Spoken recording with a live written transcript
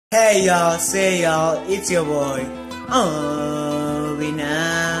Hey y'all, say y'all, it's your boy, Obinna,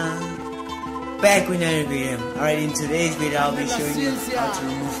 back with another video. Alright, in today's video I'll be showing you how to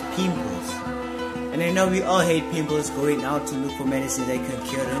remove pimples. And I know we all hate pimples, going out to look for medicine that can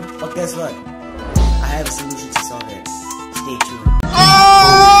cure them. But guess what? I have a solution to solve it. Stay tuned.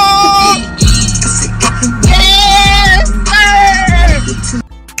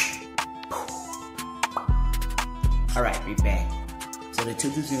 Alright, we're back. So the two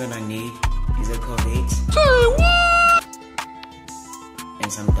things we're gonna need is a Colgate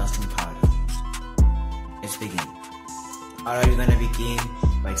and some dusting powder. Let's begin. Alright, we're gonna begin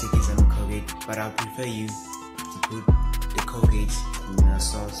by taking some Colgate, but I'll prefer you to put the Colgate in a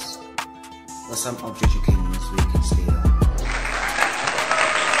sauce or some object you can use so you can stay on.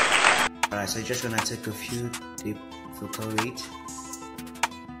 Alright, so you're just gonna take a few dips of Colgate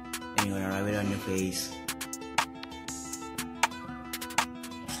and you're gonna rub it on your face.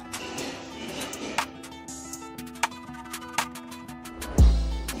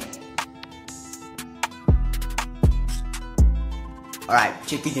 Alright,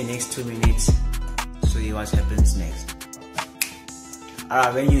 check in the next 2 minutes, show you what happens next.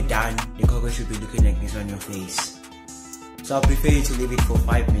 Alright, when you're done, the Colgate should be looking like this on your face. So I prefer you to leave it for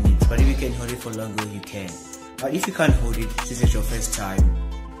 5 minutes, but if you can hold it for longer, you can. But if you can't hold it, since it's your first time,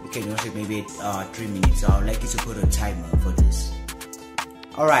 you can wash it maybe 3 minutes. So I would like you to put a timer for this.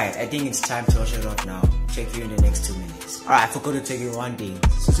 Alright, I think it's time to wash it off now. Check you in the next 2 minutes. Alright, I forgot to tell you one thing.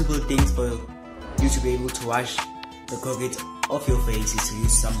 Suitable things for you to be able to wash the Colgate off your face is to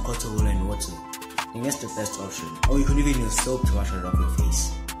use some cotton wool and water. I think that's the best option. Or you could even use soap to wash it off your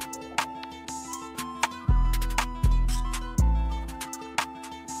face.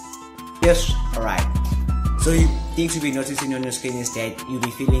 Yes, alright. So things you'll be noticing on your skin is that you'll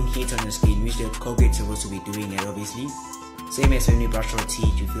be feeling heat on your skin, which the Colgate is supposed to be doing it obviously. Same as when you brush your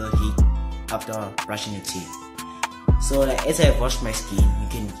teeth, you feel heat after brushing your teeth. So like as I've washed my skin,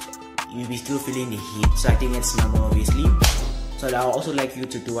 you'll be still feeling the heat. So I think that's normal obviously. So I would also like you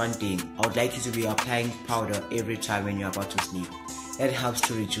to do one thing. I would like you to be applying powder every time when you're about to sleep. That helps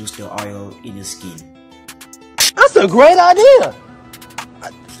to reduce the oil in your skin. That's a great idea!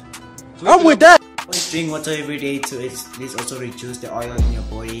 I'm with that! Always drink water every day to at least also reduce the oil in your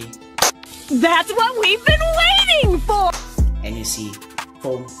body. That's what we've been waiting for! And you see,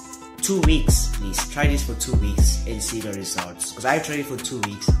 for 2 weeks, please try this for 2 weeks and see the results. Because I tried it for 2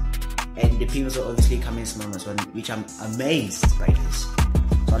 weeks. And the pimples are obviously coming small as well, which I'm amazed by this.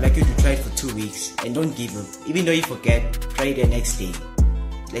 So I'd like you to try it for 2 weeks and don't give up. Even though you forget, try it the next day.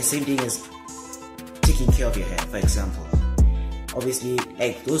 The same thing as taking care of your hair, for example. Obviously,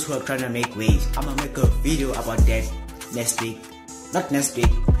 like those who are trying to make waves, I'm gonna make a video about that next week. Not next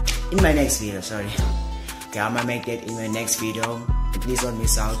week, in my next video, sorry. Okay, I'm gonna make that in my next video. Please don't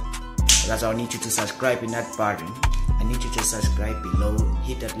miss out. Because I'll need you to subscribe in that button. I need you to subscribe below,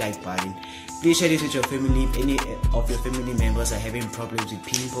 hit that like button. Please share this with your family if any of your family members are having problems with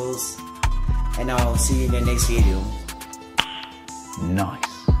pimples. And I'll see you in the next video. Nice.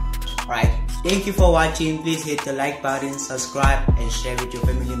 Alright, thank you for watching. Please hit the like button, subscribe and share with your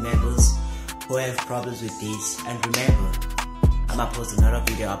family members who have problems with this. And remember, I'm gonna post another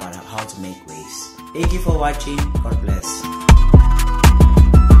video about how to make waves. Thank you for watching. God bless.